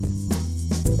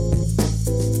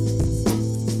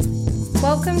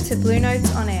Welcome to Blue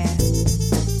Notes on Air.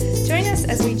 Join us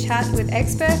as we chat with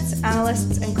experts,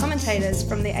 analysts and commentators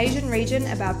from the Asian region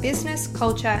about business,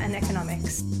 culture and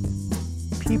economics.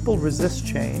 People resist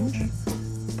change,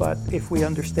 but if we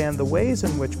understand the ways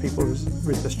in which people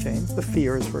resist change, the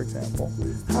fears, for example,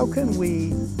 how can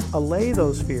we allay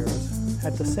those fears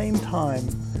at the same time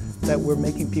that we're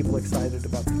making people excited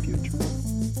about the future?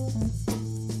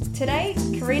 Today,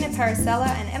 Karina Parasella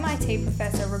and MIT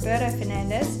professor Roberto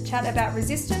Fernandez chat about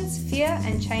resistance, fear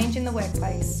and change in the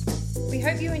workplace. We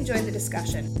hope you enjoy the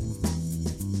discussion.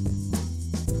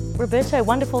 Roberto,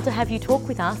 wonderful to have you talk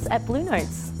with us at Blue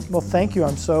Notes. Well, thank you.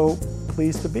 I'm so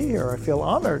pleased to be here. I feel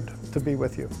honored to be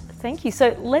with you. Thank you.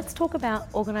 So let's talk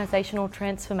about organisational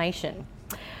transformation.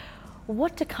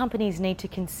 What do companies need to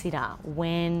consider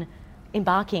when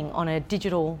embarking on a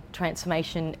digital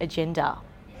transformation agenda?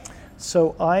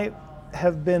 So I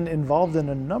have been involved in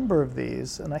a number of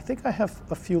these, and I think I have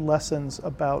a few lessons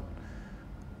about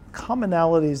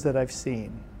commonalities that I've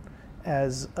seen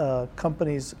as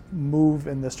companies move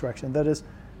in this direction. That is,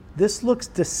 this looks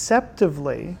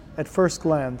deceptively, at first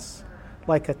glance,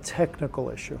 like a technical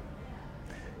issue.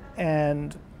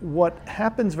 And what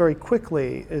happens very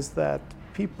quickly is that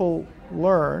people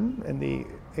learn, in the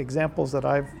examples that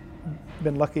I've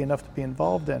been lucky enough to be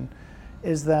involved in,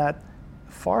 is that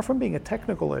far from being a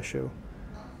technical issue,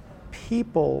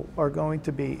 people are going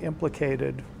to be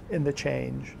implicated in the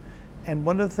change. And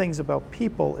one of the things about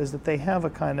people is that they have a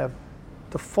kind of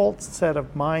default set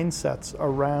of mindsets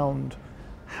around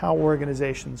how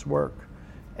organizations work.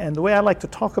 And the way I like to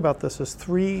talk about this is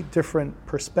three different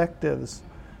perspectives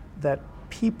that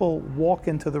people walk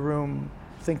into the room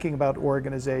thinking about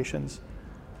organizations.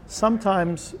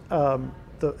 Sometimes,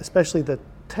 especially the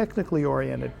technically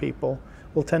oriented people,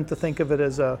 will tend to think of it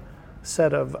as a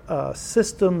set of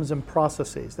systems and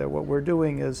processes. That what we're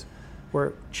doing is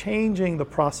we're changing the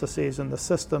processes and the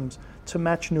systems to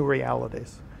match new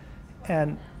realities.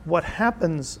 And what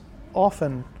happens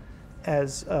often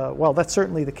well, that's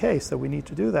certainly the case that we need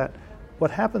to do that.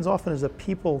 What happens often is that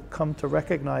people come to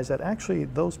recognize that actually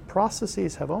those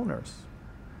processes have owners.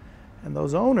 And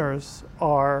those owners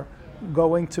are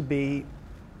going to be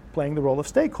playing the role of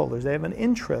stakeholders. They have an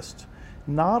interest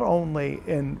not only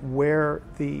in where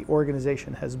the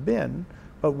organization has been,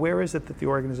 but where is it that the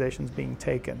organization is being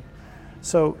taken.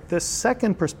 So this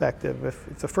second perspective,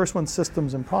 if the first one's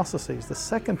systems and processes, the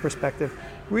second perspective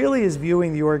really is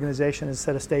viewing the organization as a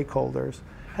set of stakeholders,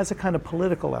 has a kind of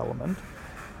political element.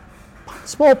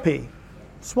 Small p.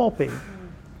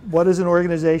 What is an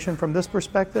organization from this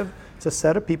perspective? It's a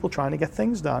set of people trying to get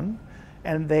things done,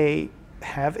 and they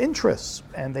have interests,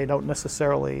 and they don't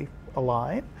necessarily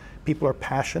align. People are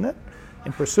passionate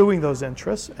in pursuing those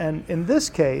interests, and in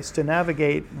this case, to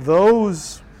navigate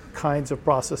those kinds of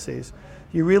processes,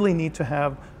 you really need to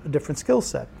have a different skill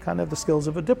set, kind of the skills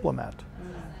of a diplomat.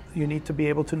 You need to be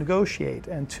able to negotiate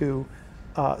and to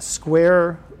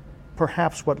square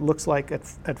perhaps what looks like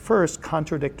at first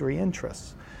contradictory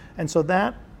interests. And so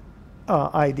that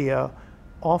idea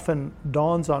often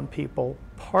dawns on people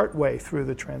partway through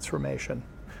the transformation.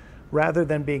 Rather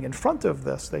than being in front of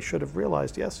this, they should have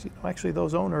realized, yes, actually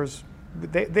those owners,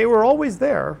 they were always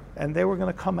there, and they were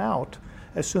going to come out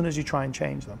as soon as you try and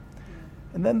change them.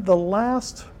 And then the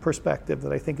last perspective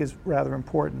that I think is rather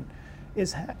important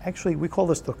is actually, we call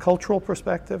this the cultural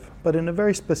perspective, but in a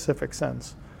very specific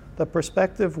sense. The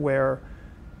perspective where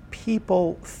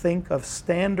people think of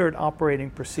standard operating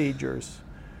procedures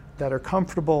that are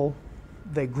comfortable.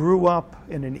 They grew up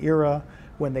in an era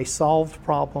when they solved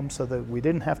problems so that we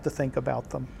didn't have to think about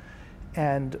them.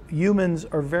 And humans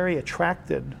are very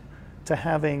attracted to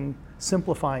having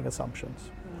simplifying assumptions.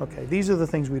 Okay, these are the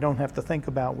things we don't have to think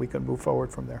about, we can move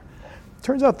forward from there.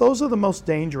 Turns out those are the most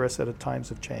dangerous at times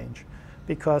of change,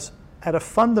 because at a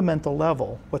fundamental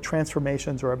level, what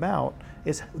transformations are about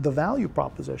is the value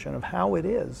proposition of how it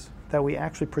is that we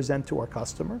actually present to our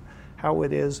customer, how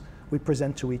it is we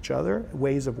present to each other,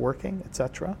 ways of working,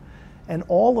 etc. And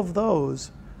all of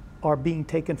those are being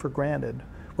taken for granted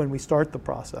when we start the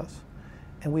process.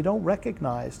 And we don't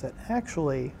recognize that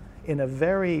actually, in a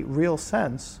very real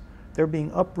sense, they're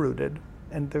being uprooted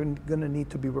and they're going to need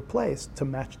to be replaced to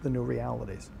match the new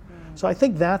realities. So I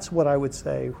think that's what I would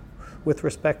say with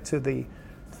respect to the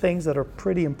things that are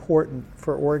pretty important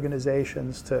for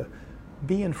organizations to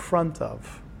be in front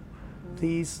of.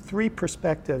 These three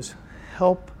perspectives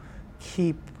help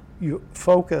keep you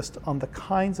focused on the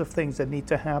kinds of things that need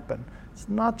to happen. It's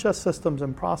not just systems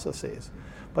and processes,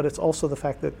 but it's also the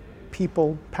fact that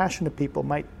people, passionate people,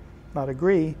 might not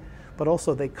agree, but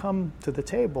also they come to the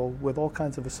table with all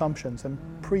kinds of assumptions and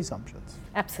presumptions.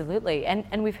 Absolutely.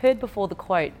 And we've heard before the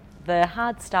quote, the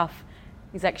hard stuff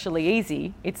is actually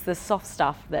easy. It's the soft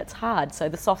stuff that's hard. So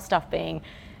the soft stuff being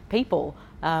people.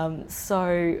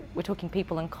 So we're talking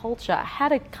people and culture. How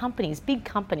do companies, big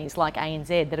companies like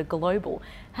ANZ that are global,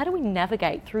 how do we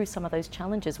navigate through some of those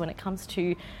challenges when it comes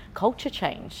to culture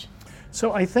change?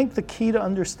 So I think the key to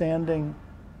understanding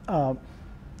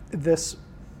this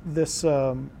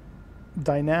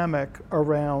dynamic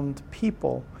around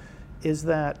people is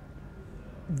that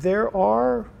there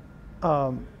are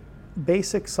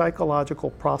basic psychological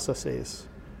processes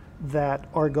that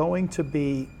are going to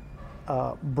be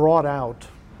brought out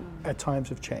at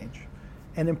times of change.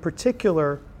 And in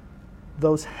particular,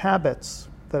 those habits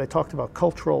that I talked about,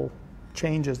 cultural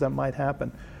changes that might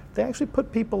happen, they actually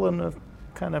put people in a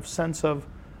kind of sense of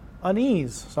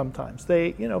unease sometimes.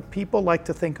 People like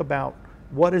to think about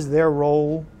what is their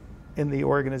role in the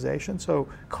organization, so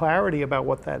clarity about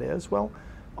what that is. Well,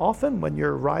 often when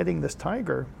you're riding this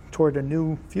tiger toward a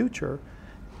new future,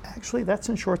 actually that's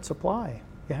in short supply.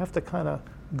 You have to kind of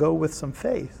go with some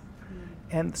faith.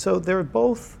 And so there are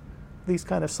both these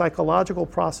kind of psychological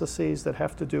processes that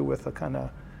have to do with a kind of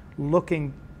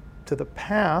looking to the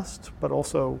past, but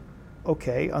also,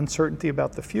 uncertainty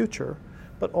about the future.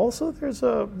 But also there's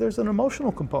an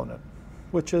emotional component,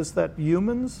 which is that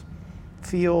humans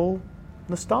feel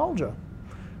nostalgia.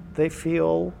 They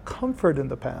feel comfort in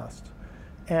the past.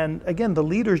 And again, the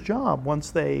leader's job,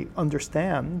 once they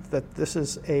understand that this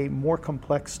is a more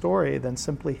complex story than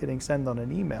simply hitting send on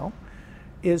an email,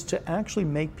 is to actually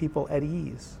make people at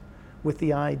ease with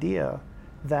the idea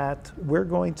that we're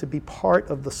going to be part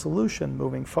of the solution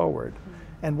moving forward.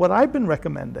 And what I've been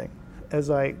recommending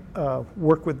as I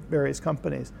work with various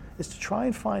companies is to try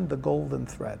and find the golden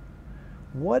thread.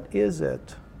 What is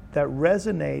it that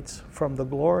resonates from the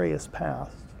glorious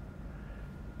past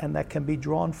and that can be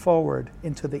drawn forward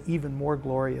into the even more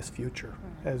glorious future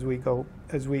as we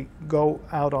go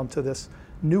out onto this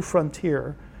new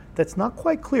frontier that's not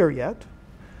quite clear yet,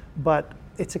 but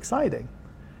it's exciting.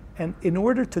 And in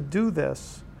order to do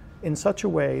this in such a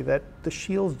way that the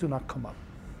shields do not come up,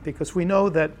 because we know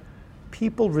that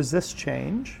people resist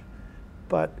change,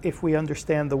 but if we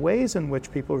understand the ways in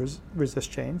which people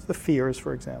resist change, the fears,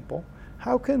 for example,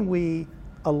 how can we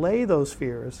allay those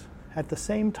fears at the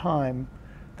same time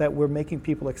that we're making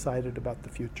people excited about the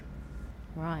future?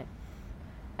 Right.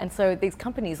 And so these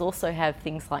companies also have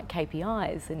things like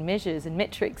KPIs and measures and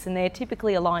metrics, and they're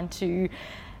typically aligned to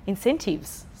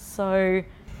incentives. So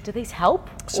do these help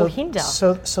or hinder?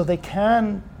 So they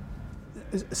can.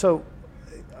 So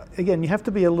again, you have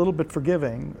to be a little bit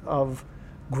forgiving of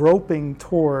groping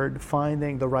toward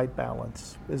finding the right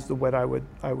balance, is what I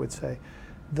would say.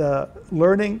 The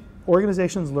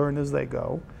organizations learn as they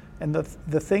go, and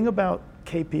the thing about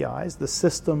KPIs, the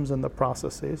systems and the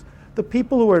processes, the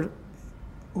people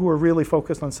who are really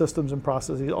focused on systems and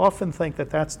processes often think that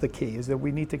that's the key, is that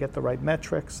we need to get the right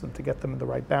metrics and to get them in the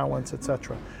right balance,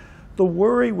 etc. The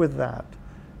worry with that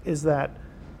is that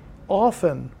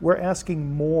often we're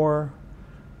asking more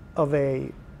of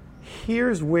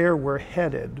here's where we're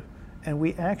headed, and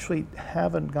we actually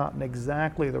haven't gotten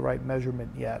exactly the right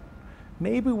measurement yet.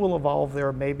 Maybe we'll evolve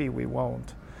there, maybe we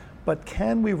won't. But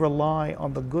can we rely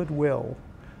on the goodwill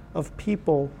of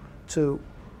people to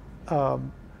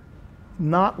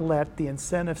not let the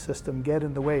incentive system get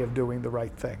in the way of doing the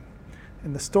right thing?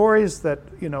 And the stories that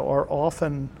are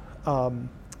often,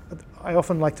 I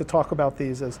often like to talk about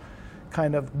these as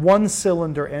kind of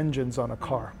one-cylinder engines on a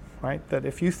car, right? That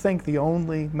if you think the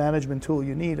only management tool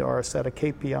you need are a set of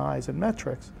KPIs and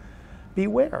metrics,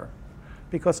 beware.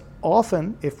 Because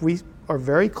often, if we are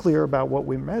very clear about what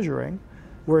we're measuring,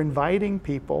 we're inviting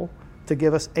people to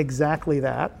give us exactly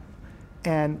that,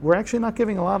 and we're actually not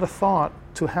giving a lot of thought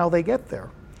to how they get there.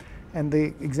 And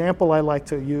the example I like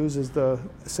to use is the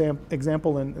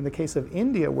example in the case of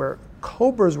India, where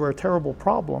cobras were a terrible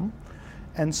problem,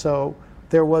 and so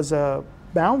there was a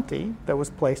bounty that was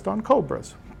placed on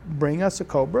cobras. Bring us a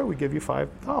cobra, we give you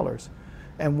 $5.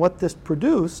 And what this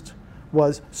produced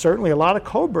was certainly a lot of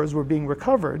cobras were being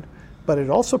recovered, but it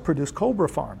also produced cobra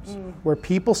farms, where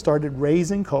people started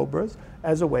raising cobras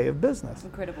as a way of business.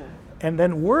 Incredible. And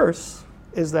then worse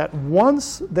is that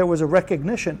once there was a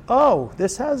recognition,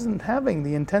 this isn't having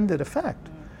the intended effect,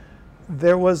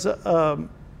 there was an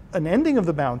ending of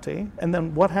the bounty, and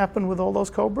then what happened with all those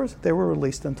cobras? They were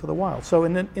released into the wild. So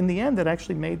in the end, it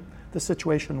actually made the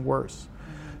situation worse.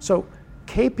 So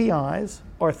KPIs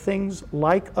are things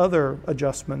like other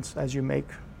adjustments as you make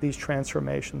these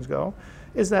transformations go,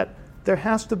 is that there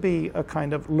has to be a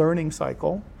kind of learning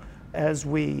cycle as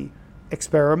we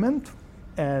experiment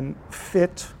and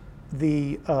fit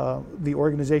the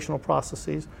organizational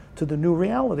processes to the new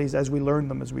realities as we learn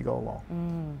them as we go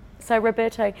along. So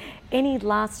Roberto, any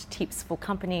last tips for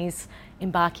companies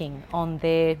embarking on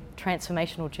their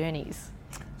transformational journeys?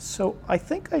 So I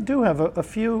think I do have a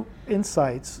few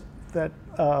insights that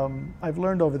I've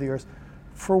learned over the years.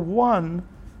 For one,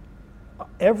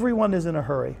 everyone is in a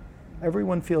hurry.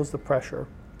 Everyone feels the pressure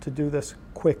to do this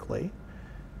quickly.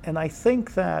 And I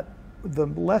think that the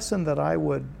lesson that I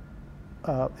would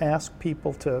ask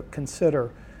people to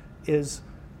consider is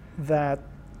that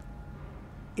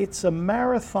it's a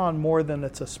marathon more than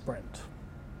it's a sprint.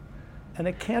 And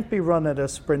it can't be run at a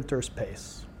sprinter's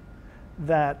pace.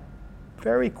 That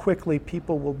very quickly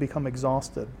people will become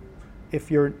exhausted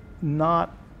if you're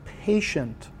not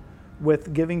patient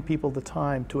with giving people the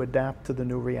time to adapt to the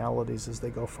new realities as they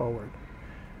go forward.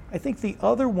 I think the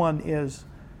other one is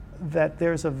that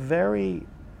there's a very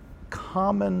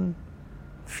common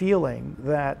feeling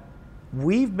that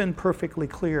we've been perfectly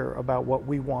clear about what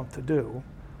we want to do.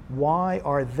 Why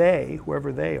are they,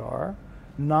 whoever they are,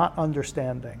 not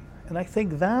understanding? And I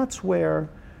think that's where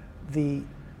the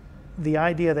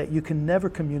idea that you can never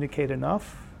communicate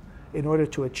enough in order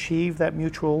to achieve that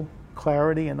mutual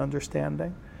clarity and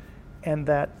understanding, and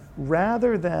that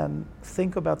rather than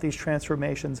think about these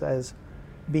transformations as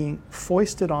being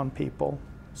foisted on people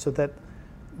so that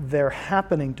they're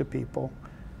happening to people,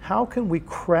 how can we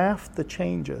craft the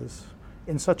changes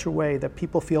in such a way that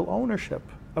people feel ownership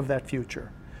of that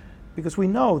future? Because we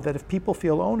know that if people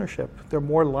feel ownership, they're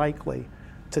more likely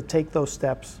to take those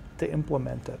steps to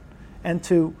implement it and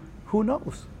to, who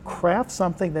knows, craft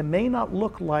something that may not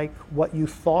look like what you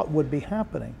thought would be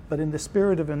happening, but in the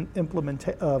spirit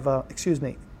of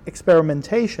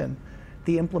experimentation,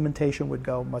 the implementation would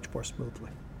go much more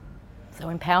smoothly. So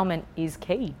empowerment is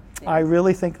key. I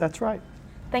really think that's right.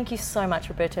 Thank you so much,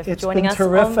 Roberto, for It's joining been us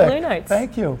terrific. on Blue Notes.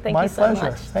 Thank you. Thank My you so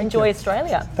pleasure. much. Thank Enjoy you.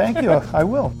 Australia. Thank you. I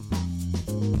will.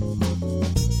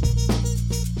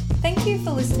 Thank you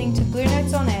for listening to Blue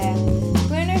Notes on Air.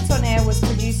 Blue Notes on Air was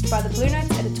produced by the Blue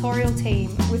Notes editorial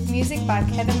team with music by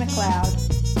Kevin MacLeod.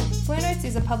 Blue Notes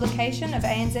is a publication of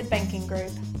ANZ Banking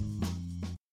Group.